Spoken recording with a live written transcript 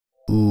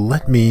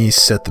Let me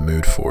set the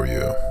mood for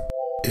you.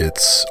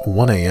 It's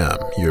 1 AM,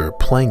 you're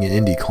playing an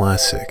indie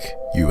classic,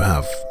 you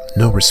have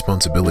no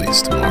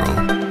responsibilities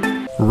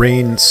tomorrow.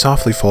 Rain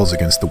softly falls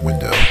against the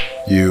window.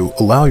 You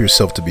allow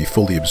yourself to be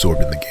fully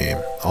absorbed in the game,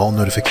 all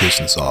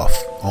notifications off,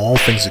 all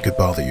things that could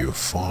bother you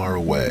far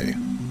away.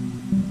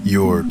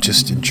 You're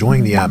just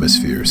enjoying the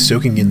atmosphere,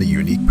 soaking in the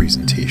unique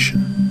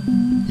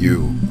presentation.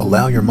 You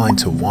allow your mind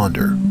to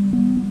wander.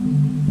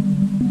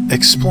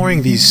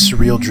 Exploring these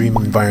surreal dream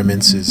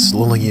environments is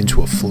lulling you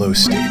into a flow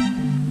state.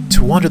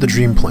 To wander the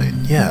dream plane,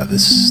 yeah,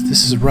 this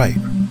is right.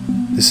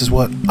 This is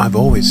what I've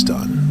always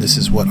done. This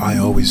is what I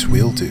always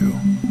will do.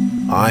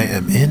 I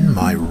am in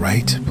my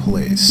right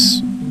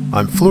place.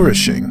 I'm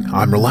flourishing.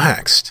 I'm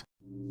relaxed.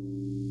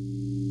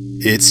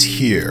 It's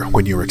here,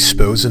 when you're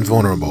exposed and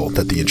vulnerable,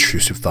 that the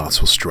intrusive thoughts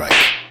will strike.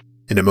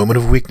 In a moment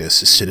of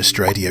weakness, a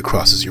sinister idea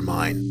crosses your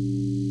mind.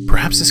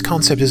 Perhaps this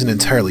concept isn't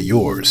entirely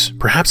yours.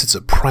 Perhaps it's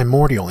a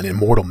primordial and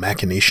immortal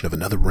machination of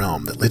another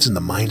realm that lives in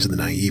the minds of the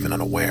naive and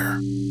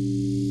unaware.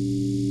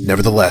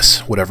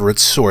 Nevertheless, whatever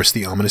its source,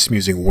 the ominous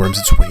music worms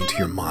its way into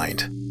your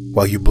mind.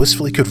 While you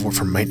blissfully convert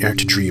from nightmare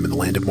to dream in the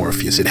land of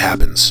Morpheus, it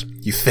happens.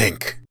 You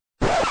think,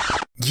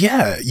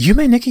 yeah,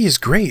 Yume Nikki is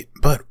great,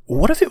 but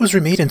what if it was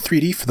remade in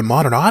 3D for the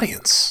modern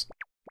audience?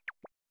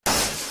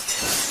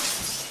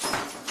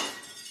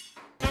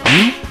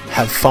 You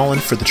have fallen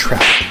for the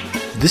trap.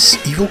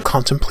 This evil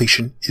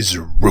contemplation is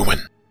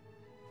ruin.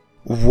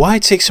 Why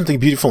take something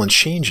beautiful and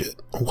change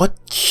it? What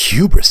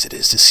hubris it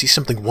is to see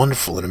something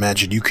wonderful and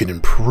imagine you can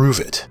improve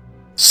it.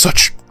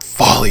 Such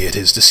folly it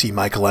is to see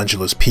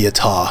Michelangelo's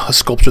Pietà, a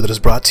sculpture that has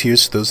brought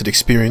tears to those that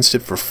experienced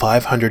it for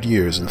 500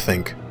 years, and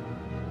think,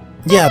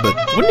 yeah, but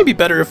wouldn't it be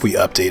better if we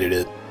updated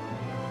it?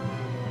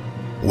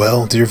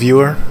 Well, dear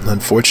viewer,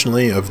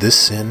 unfortunately of this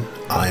sin,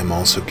 I am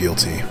also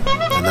guilty.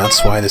 And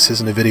that's why this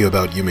isn't a video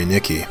about Yume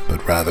Nikki,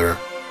 but rather...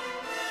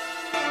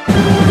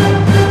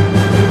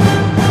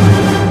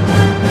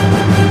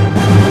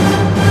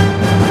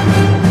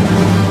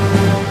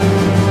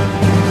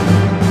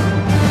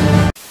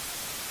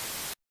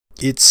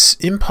 It's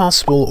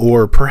impossible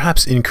or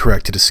perhaps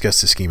incorrect to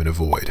discuss this game and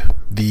avoid.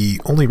 The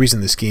only reason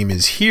this game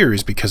is here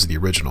is because of the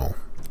original.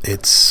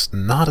 It's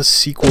not a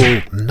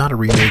sequel, not a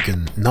remake,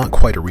 and not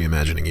quite a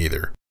reimagining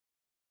either.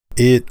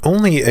 It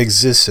only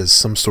exists as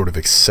some sort of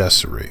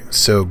accessory,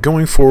 so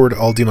going forward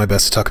I'll do my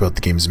best to talk about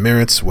the game's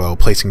merits while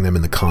placing them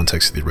in the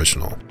context of the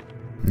original.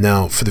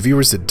 Now, for the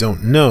viewers that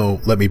don't know,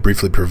 let me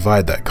briefly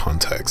provide that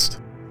context.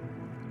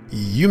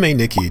 Yume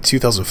Nikki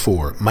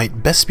 2004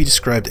 might best be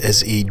described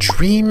as a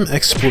dream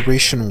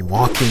exploration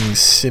walking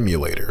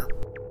simulator.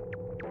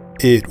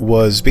 It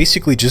was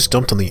basically just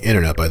dumped on the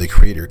internet by the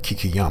creator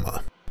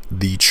Kikiyama.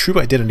 The true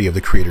identity of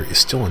the creator is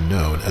still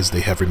unknown, as they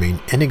have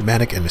remained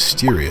enigmatic and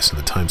mysterious in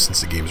the time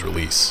since the game's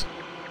release.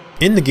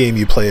 In the game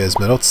you play as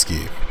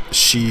Merotsuki.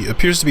 She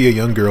appears to be a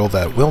young girl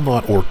that will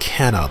not or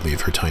cannot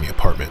leave her tiny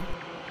apartment.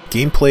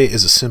 Gameplay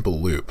is a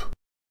simple loop.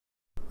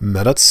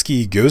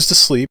 Merotsuki goes to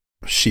sleep.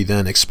 She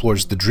then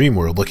explores the dream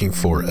world looking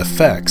for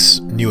effects,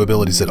 new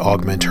abilities that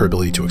augment her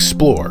ability to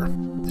explore.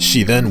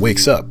 She then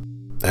wakes up,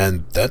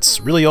 and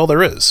that's really all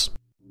there is.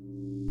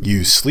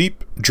 You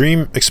sleep,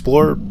 dream,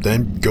 explore,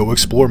 then go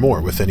explore more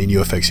with any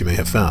new effects you may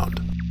have found.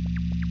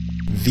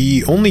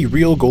 The only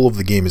real goal of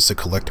the game is to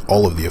collect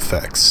all of the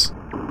effects.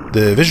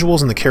 The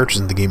visuals and the characters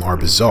in the game are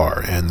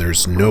bizarre, and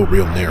there's no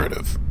real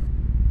narrative.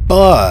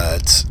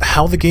 But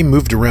how the game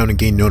moved around and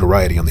gained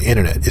notoriety on the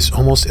internet is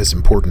almost as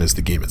important as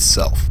the game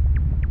itself.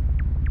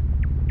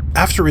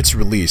 After its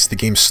release, the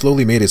game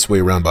slowly made its way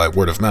around by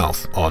word of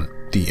mouth on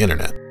the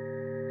internet.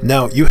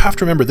 Now, you have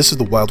to remember this is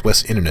the Wild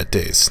West internet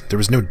days. There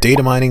was no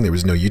data mining, there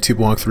was no YouTube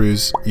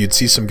walkthroughs. You'd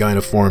see some guy in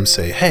a forum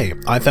say, hey,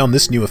 I found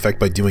this new effect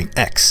by doing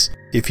X.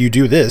 If you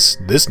do this,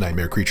 this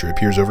nightmare creature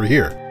appears over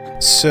here.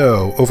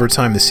 So, over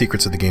time the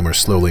secrets of the game are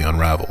slowly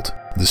unraveled.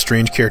 The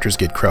strange characters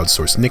get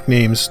crowdsourced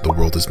nicknames, the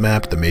world is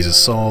mapped, the maze is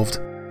solved.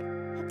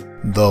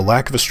 The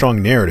lack of a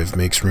strong narrative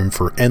makes room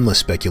for endless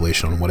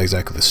speculation on what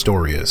exactly the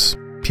story is.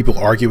 People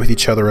argue with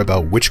each other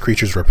about which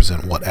creatures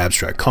represent what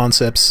abstract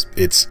concepts.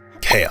 It's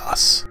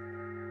chaos.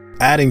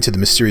 Adding to the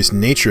mysterious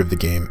nature of the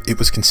game, it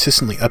was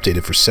consistently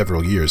updated for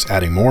several years,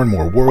 adding more and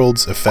more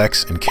worlds,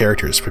 effects, and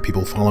characters for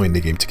people following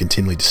the game to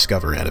continually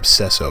discover and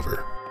obsess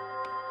over.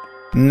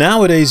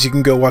 Nowadays, you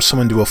can go watch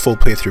someone do a full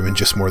playthrough in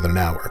just more than an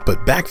hour,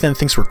 but back then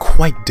things were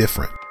quite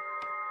different.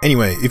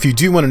 Anyway, if you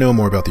do want to know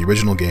more about the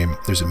original game,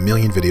 there's a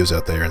million videos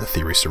out there and the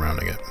theories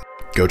surrounding it.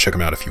 Go check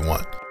them out if you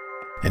want.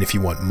 And if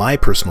you want my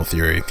personal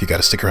theory, you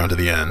gotta stick around to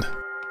the end.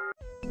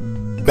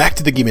 Back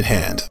to the game at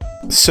hand.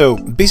 So,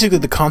 basically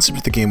the concept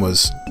of the game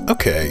was,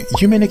 okay,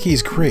 Yume Nikki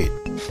is great.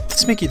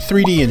 Let's make it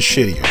 3D and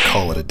shitty and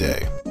call it a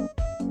day.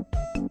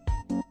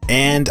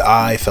 And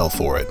I fell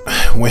for it.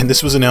 When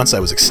this was announced,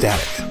 I was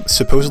ecstatic.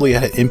 Supposedly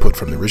I had input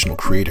from the original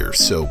creator,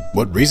 so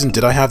what reason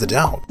did I have to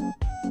doubt?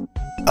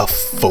 A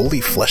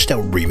fully fleshed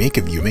out remake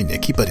of Yume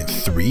Nikki, but in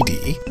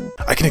 3D?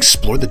 I can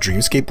explore the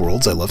dreamscape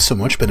worlds I love so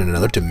much, but in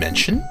another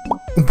dimension?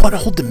 One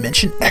whole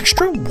dimension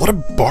extra? What a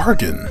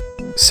bargain!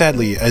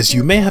 Sadly, as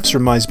you may have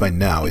surmised by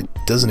now, it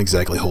doesn't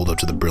exactly hold up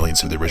to the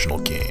brilliance of the original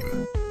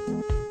game.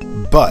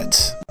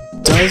 But,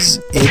 does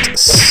it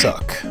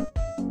suck?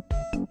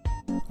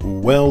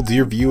 Well,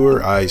 dear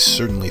viewer, I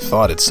certainly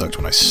thought it sucked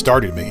when I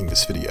started making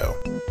this video.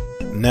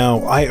 Now,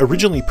 I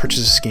originally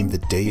purchased this game the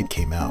day it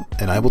came out,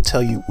 and I will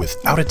tell you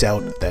without a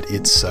doubt that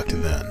it sucked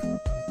then.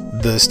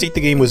 The state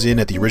the game was in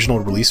at the original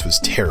release was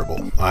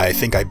terrible. I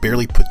think I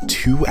barely put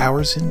 2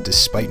 hours in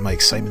despite my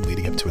excitement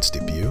leading up to its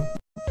debut.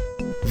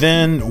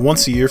 Then,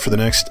 once a year for the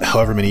next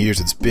however many years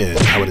it's been,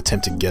 I would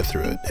attempt to get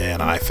through it,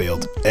 and I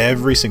failed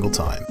every single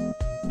time.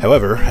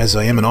 However, as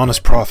I am an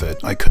honest prophet,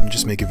 I couldn't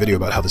just make a video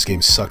about how this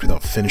game sucked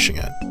without finishing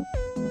it.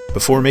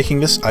 Before making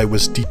this, I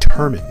was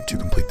determined to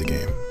complete the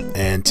game,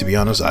 and to be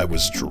honest, I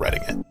was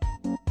dreading it.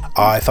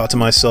 I thought to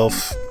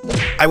myself,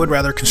 I would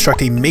rather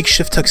construct a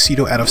makeshift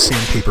tuxedo out of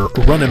sandpaper,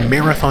 run a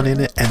marathon in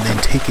it, and then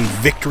take a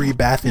victory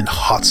bath in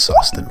hot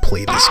sauce than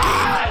play this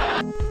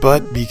game.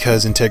 But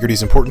because integrity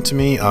is important to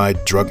me, I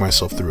drug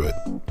myself through it.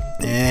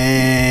 And,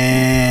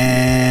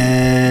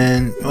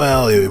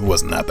 well, it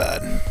wasn't that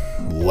bad.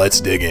 Let's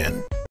dig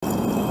in.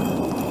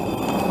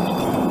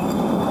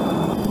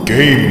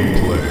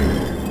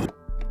 Gameplay.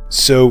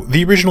 So,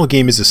 the original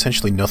game is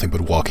essentially nothing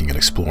but walking and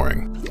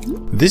exploring.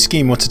 This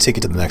game wants to take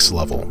it to the next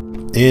level.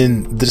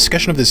 In the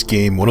discussion of this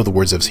game, one of the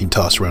words I've seen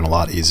tossed around a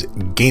lot is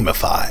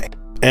gamify.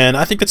 And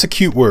I think that's a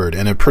cute word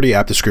and a pretty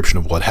apt description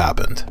of what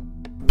happened.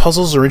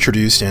 Puzzles are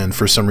introduced, and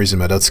for some reason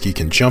Madutsuki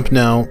can jump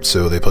now,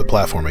 so they put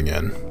platforming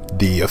in.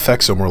 The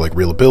effects are more like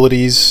real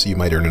abilities, you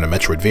might earn in a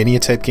Metroidvania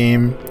type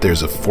game,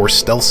 there's a forced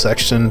stealth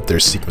section,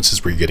 there's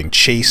sequences where you're getting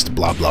chased,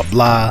 blah blah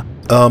blah.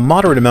 A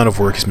moderate amount of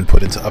work has been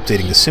put into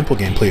updating the simple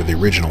gameplay of the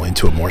original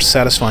into a more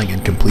satisfying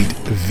and complete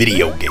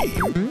video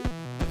game.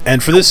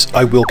 And for this,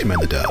 I will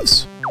commend the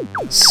devs.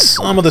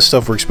 Some of the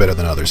stuff works better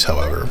than others,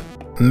 however.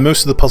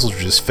 Most of the puzzles are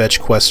just fetch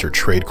quests or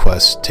trade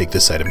quests, take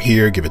this item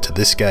here, give it to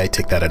this guy,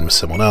 take that item to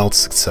someone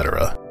else,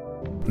 etc.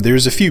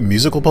 There's a few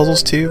musical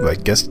puzzles too, I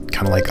guess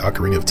kind of like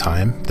Ocarina of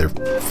Time. They're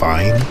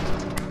fine.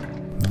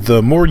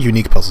 The more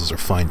unique puzzles are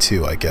fine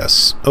too, I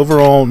guess.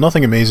 Overall,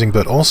 nothing amazing,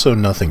 but also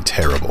nothing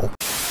terrible.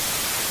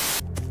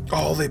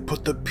 Oh, they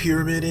put the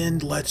pyramid in?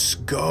 Let's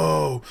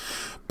go!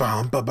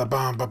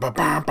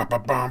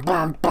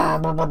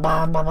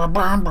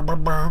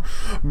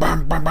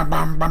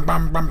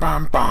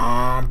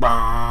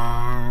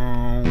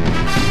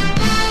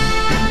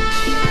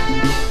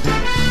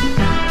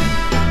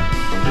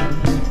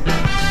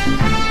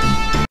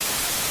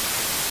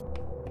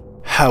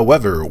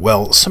 However,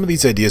 while some of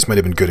these ideas might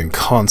have been good in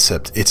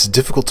concept, it's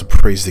difficult to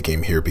praise the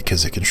game here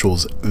because it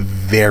controls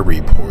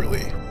very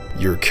poorly.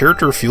 Your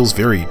character feels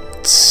very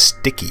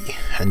sticky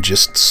and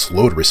just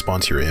slow to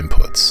respond to your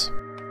inputs.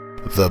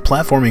 The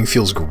platforming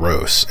feels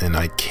gross, and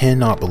I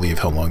cannot believe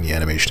how long the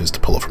animation is to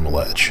pull up from a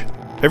ledge.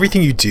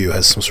 Everything you do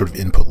has some sort of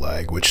input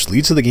lag, which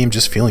leads to the game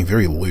just feeling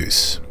very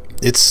loose.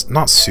 It's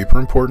not super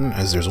important,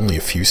 as there's only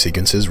a few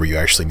sequences where you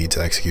actually need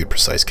to execute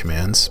precise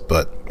commands,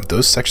 but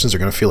those sections are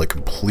going to feel like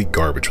complete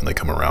garbage when they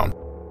come around.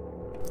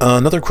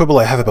 Another quibble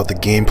I have about the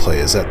gameplay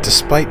is that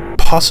despite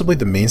possibly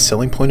the main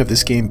selling point of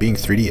this game being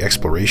 3D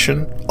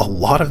exploration, a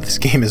lot of this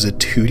game is a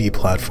 2D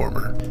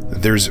platformer.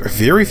 There's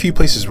very few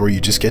places where you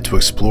just get to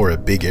explore a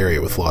big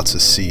area with lots to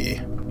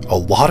see. A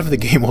lot of the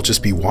game will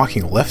just be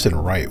walking left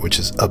and right, which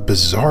is a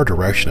bizarre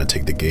direction to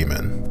take the game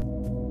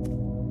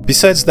in.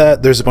 Besides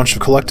that, there's a bunch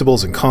of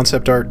collectibles and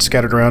concept art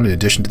scattered around in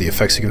addition to the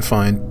effects you can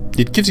find.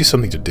 It gives you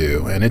something to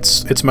do, and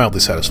it's mildly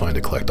satisfying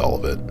to collect all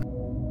of it.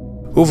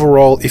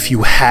 Overall, if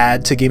you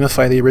had to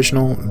gamify the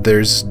original,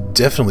 there's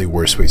definitely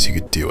worse ways you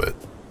could do it.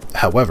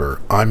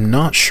 However, I'm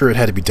not sure it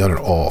had to be done at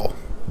all.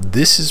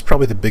 This is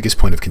probably the biggest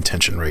point of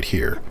contention right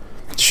here.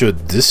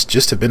 Should this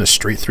just have been a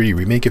straight 3D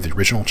remake of the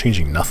original,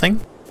 changing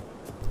nothing?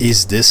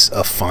 Is this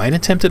a fine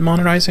attempt at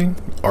modernizing?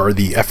 Are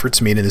the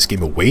efforts made in this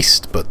game a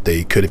waste, but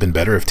they could have been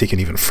better if taken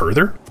even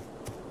further?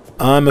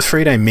 I'm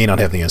afraid I may not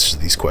have the answers to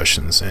these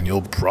questions, and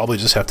you'll probably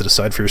just have to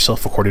decide for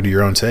yourself according to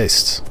your own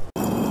tastes.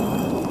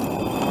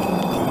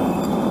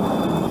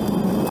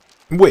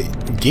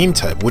 Wait, game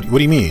type? What do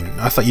you mean?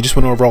 I thought you just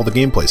went over all the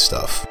gameplay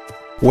stuff.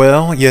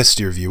 Well, yes,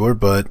 dear viewer,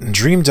 but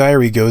Dream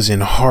Diary goes in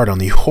hard on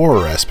the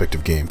horror aspect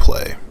of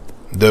gameplay.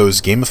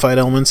 Those gamified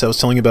elements I was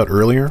telling you about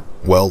earlier,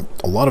 well,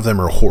 a lot of them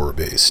are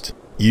horror-based.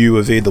 You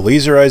evade the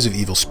laser eyes of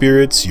evil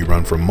spirits, you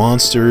run from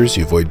monsters,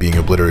 you avoid being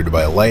obliterated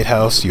by a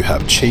lighthouse, you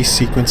have chase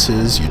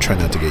sequences, you try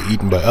not to get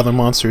eaten by other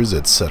monsters,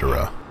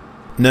 etc.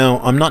 Now,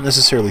 I'm not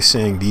necessarily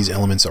saying these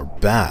elements are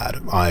bad.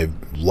 I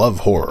love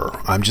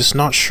horror. I'm just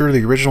not sure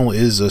the original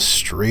is a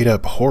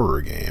straight-up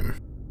horror game.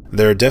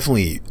 There are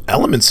definitely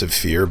elements of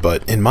fear,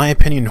 but in my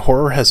opinion,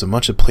 horror has as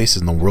much a place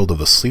in the world of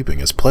the sleeping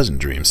as pleasant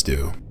dreams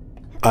do.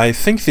 I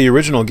think the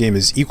original game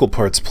is equal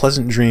parts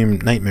pleasant dream,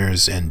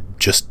 nightmares, and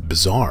just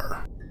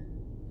bizarre.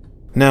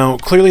 Now,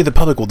 clearly the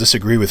public will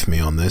disagree with me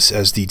on this,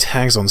 as the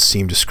tags on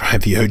Steam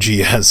describe the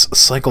OG as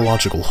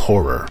psychological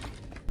horror.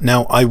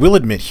 Now, I will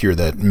admit here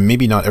that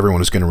maybe not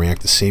everyone is going to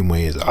react the same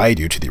way as I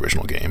do to the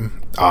original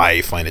game.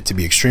 I find it to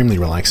be extremely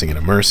relaxing and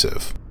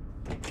immersive.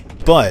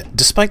 But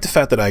despite the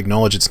fact that I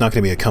acknowledge it's not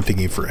going to be a comfy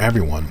game for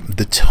everyone,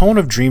 the tone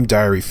of Dream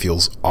Diary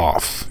feels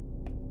off.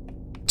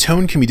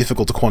 Tone can be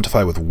difficult to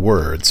quantify with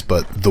words,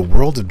 but the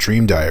world of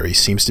Dream Diary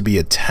seems to be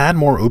a tad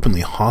more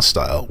openly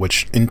hostile,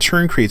 which in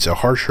turn creates a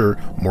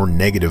harsher, more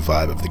negative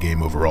vibe of the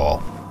game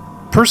overall.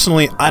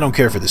 Personally, I don't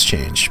care for this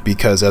change,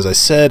 because as I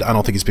said, I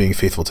don't think it's being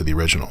faithful to the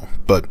original,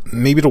 but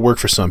maybe it'll work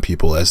for some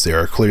people as there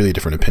are clearly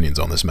different opinions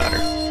on this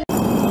matter.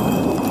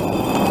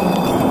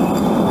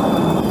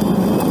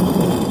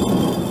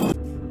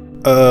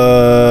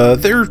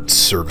 They're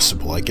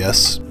serviceable, I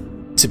guess.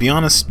 To be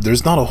honest,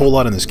 there's not a whole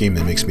lot in this game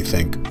that makes me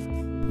think,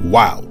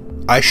 wow,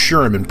 I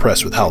sure am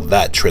impressed with how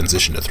that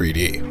transitioned to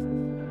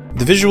 3D.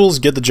 The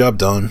visuals get the job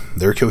done,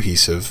 they're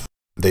cohesive,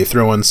 they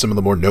throw in some of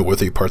the more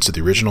noteworthy parts of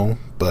the original,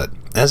 but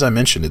as I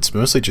mentioned, it's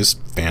mostly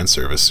just fan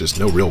service, there's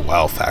no real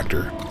wow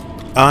factor.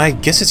 I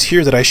guess it's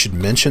here that I should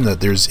mention that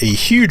there's a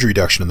huge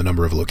reduction in the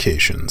number of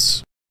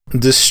locations.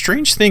 The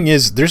strange thing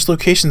is, there's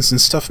locations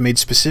and stuff made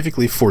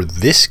specifically for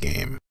this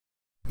game.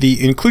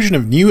 The inclusion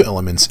of new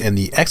elements and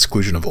the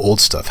exclusion of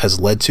old stuff has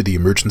led to the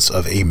emergence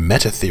of a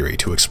meta-theory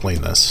to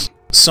explain this.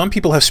 Some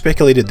people have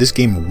speculated this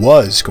game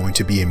was going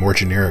to be a more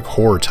generic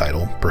horror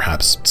title,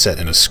 perhaps set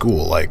in a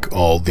school like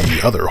all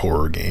the other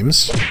horror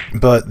games,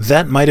 but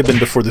that might have been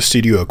before the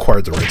studio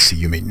acquired the rights to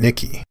Yume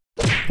Nikki.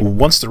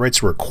 Once the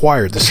rights were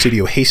acquired, the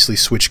studio hastily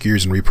switched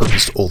gears and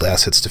repurposed old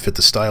assets to fit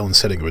the style and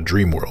setting of a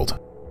dream world.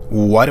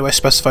 Why do I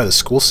specify the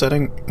school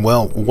setting?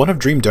 Well, one of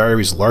Dream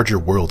Diary's larger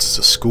worlds is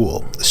a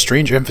school, a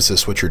strange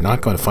emphasis which you're not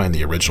going to find in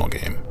the original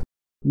game.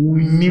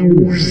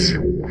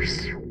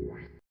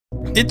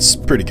 It's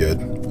pretty good.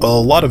 A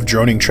lot of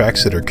droning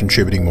tracks that are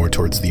contributing more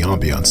towards the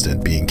ambiance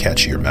than being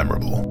catchy or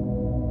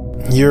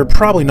memorable. You're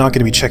probably not going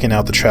to be checking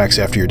out the tracks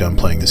after you're done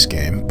playing this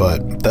game,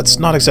 but that's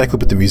not exactly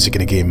what the music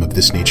in a game of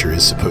this nature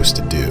is supposed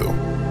to do.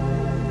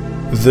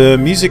 The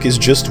music is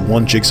just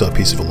one jigsaw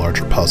piece of a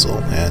larger puzzle,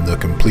 and the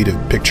completed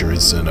picture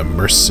is an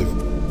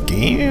immersive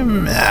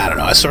game? I don't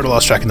know, I sort of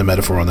lost track of the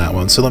metaphor on that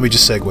one, so let me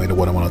just segue into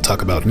what I want to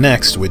talk about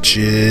next, which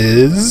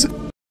is...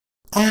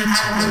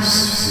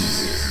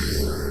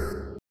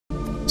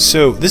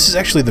 So, this is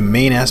actually the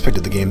main aspect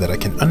of the game that I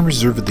can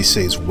unreservedly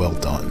say is well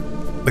done.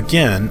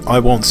 Again, I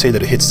won't say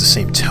that it hits the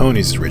same tone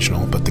as the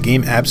original, but the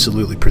game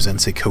absolutely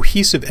presents a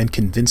cohesive and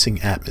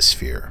convincing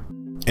atmosphere.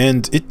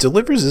 And it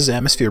delivers this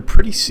atmosphere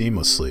pretty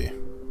seamlessly.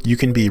 You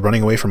can be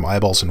running away from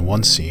eyeballs in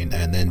one scene,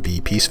 and then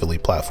be peacefully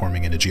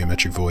platforming in a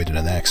geometric void in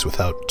the next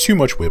without too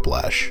much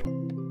whiplash.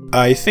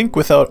 I think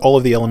without all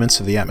of the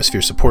elements of the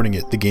atmosphere supporting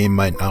it, the game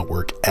might not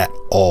work at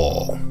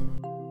all.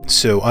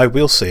 So I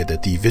will say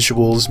that the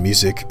visuals,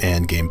 music,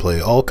 and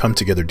gameplay all come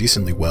together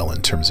decently well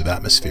in terms of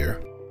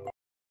atmosphere.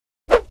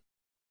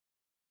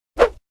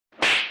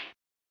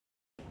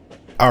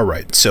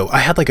 Alright, so I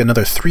had like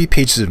another 3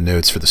 pages of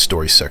notes for the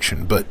story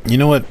section, but you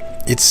know what?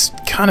 It's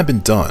kind of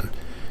been done.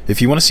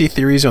 If you want to see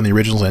theories on the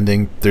original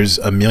ending, there's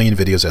a million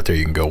videos out there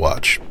you can go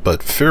watch,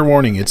 but fair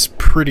warning, it's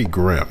pretty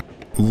grim.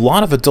 A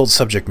lot of adult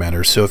subject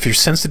matter, so if you're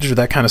sensitive to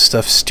that kind of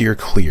stuff, steer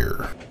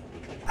clear.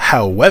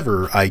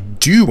 However, I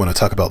do want to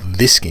talk about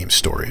this game's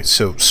story,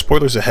 so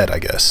spoilers ahead I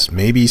guess.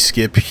 Maybe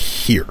skip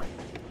here.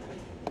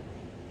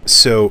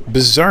 So,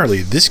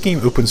 bizarrely, this game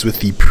opens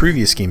with the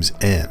previous game's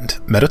end.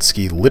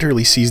 Merutsuki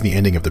literally sees the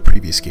ending of the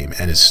previous game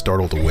and is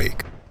startled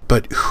awake.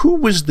 But who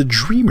was the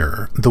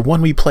dreamer? The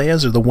one we play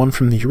as or the one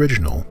from the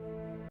original?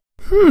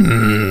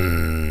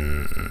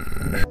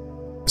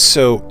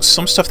 So,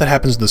 some stuff that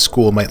happens in the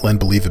school might lend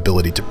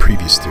believability to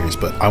previous theories,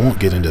 but I won't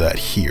get into that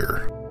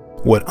here.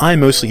 What I'm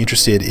mostly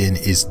interested in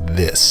is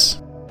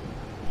this.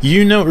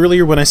 You know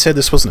earlier when I said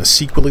this wasn't a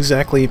sequel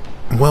exactly?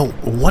 Well,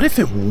 what if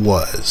it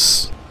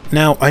was?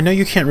 Now, I know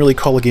you can't really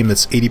call a game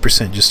that's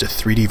 80% just a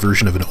 3D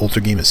version of an older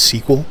game a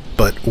sequel,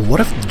 but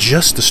what if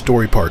just the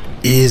story part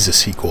is a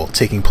sequel,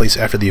 taking place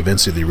after the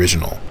events of the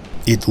original?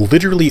 It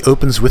literally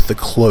opens with the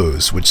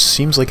close, which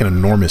seems like an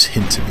enormous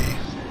hint to me.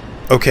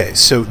 Okay,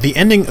 so the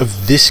ending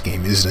of this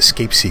game is an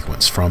escape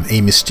sequence from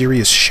a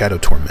mysterious shadow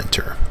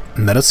tormentor.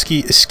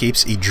 Merutsuki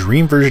escapes a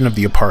dream version of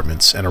the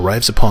apartments and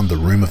arrives upon the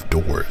Room of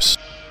Doors.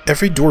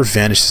 Every door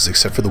vanishes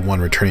except for the one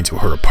returning to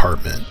her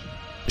apartment.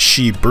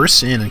 She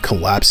bursts in and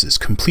collapses,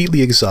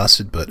 completely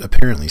exhausted but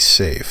apparently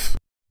safe.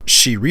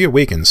 She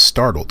reawakens,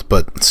 startled,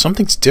 but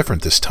something's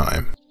different this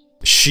time.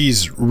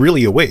 She's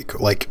really awake,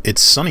 like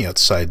it's sunny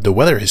outside, the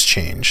weather has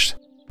changed.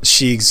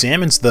 She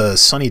examines the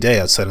sunny day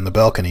outside on the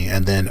balcony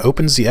and then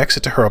opens the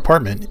exit to her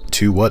apartment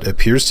to what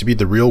appears to be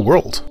the real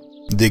world.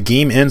 The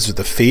game ends with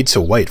a fade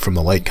to white from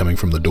the light coming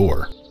from the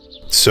door.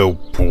 So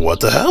what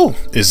the hell?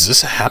 Is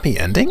this a happy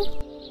ending?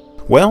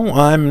 Well,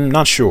 I'm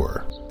not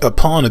sure.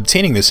 Upon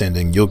obtaining this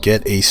ending, you'll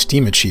get a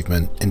Steam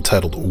achievement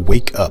entitled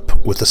Wake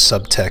Up with the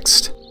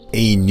subtext,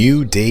 A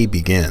New Day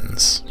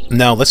Begins.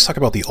 Now let's talk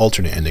about the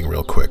alternate ending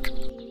real quick.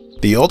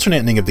 The alternate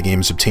ending of the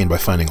game is obtained by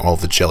finding all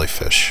of the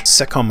jellyfish.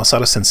 Sekon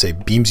Masada-sensei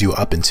beams you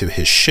up into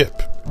his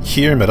ship.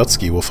 Here,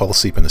 Merutsuki will fall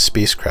asleep in the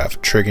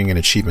spacecraft, triggering an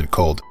achievement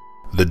called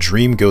the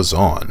dream goes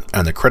on,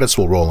 and the credits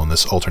will roll on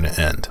this alternate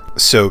end.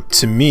 So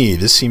to me,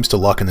 this seems to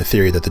lock in the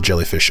theory that the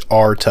jellyfish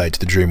are tied to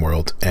the dream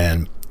world,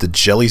 and the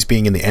jellies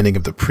being in the ending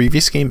of the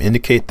previous game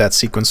indicate that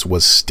sequence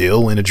was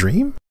still in a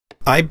dream?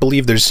 I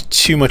believe there's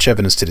too much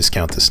evidence to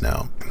discount this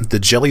now. The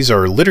jellies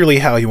are literally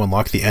how you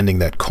unlock the ending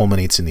that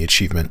culminates in the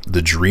achievement,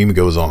 the dream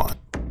goes on.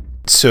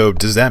 So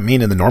does that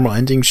mean in the normal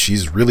ending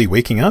she's really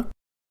waking up?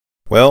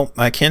 Well,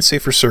 I can't say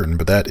for certain,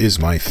 but that is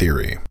my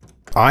theory.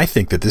 I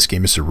think that this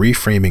game is a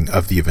reframing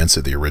of the events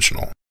of the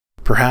original.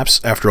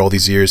 Perhaps after all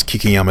these years,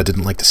 Kikiyama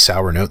didn't like the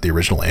sour note the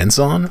original ends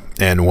on,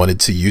 and wanted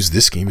to use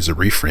this game as a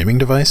reframing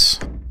device?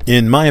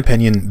 In my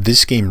opinion,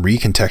 this game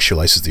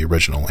recontextualizes the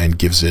original and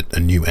gives it a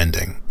new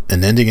ending.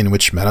 An ending in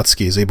which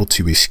Maratsuki is able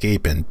to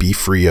escape and be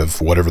free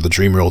of whatever the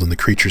dream world and the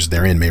creatures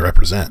therein may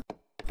represent.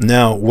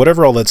 Now,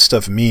 whatever all that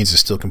stuff means is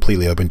still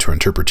completely open to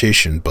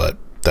interpretation, but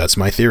that's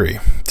my theory.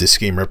 This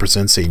game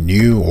represents a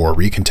new or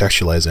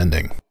recontextualized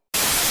ending.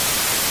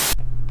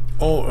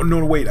 Oh,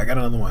 no, wait, I got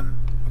another one.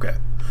 Okay.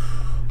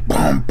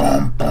 Bum,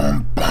 bum,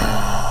 bum,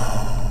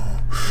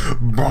 bum.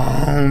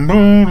 Bum,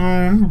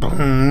 bum,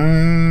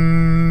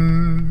 bum.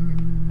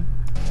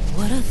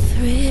 What a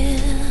thrill.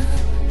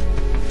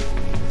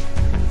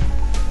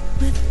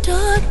 With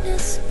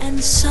darkness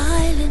and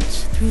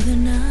silence through the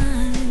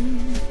night.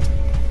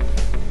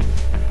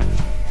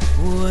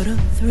 What a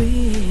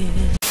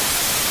thrill.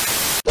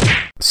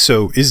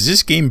 So, is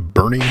this game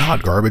burning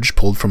hot garbage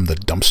pulled from the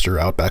dumpster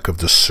out back of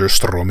the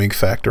Surströmming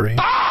factory?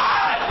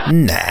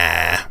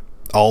 Nah.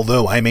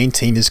 Although I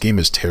maintain this game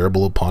is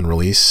terrible upon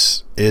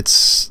release,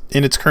 it's,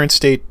 in its current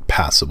state,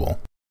 passable.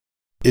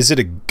 Is it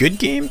a good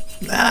game?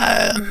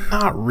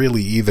 Not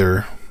really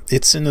either.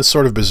 It's in a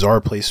sort of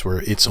bizarre place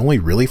where it's only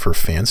really for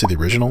fans of the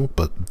original,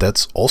 but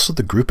that's also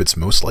the group it's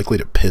most likely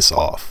to piss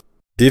off.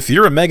 If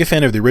you're a mega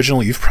fan of the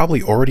original, you've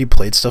probably already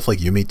played stuff like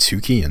Yume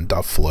Nikki and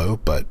 .flow,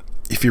 but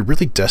if you're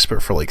really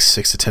desperate for like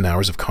 6 to 10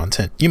 hours of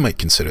content, you might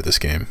consider this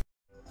game.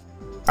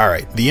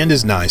 Alright, the end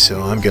is nigh,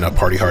 so I'm gonna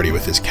party hardy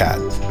with this cat.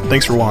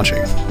 Thanks for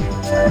watching.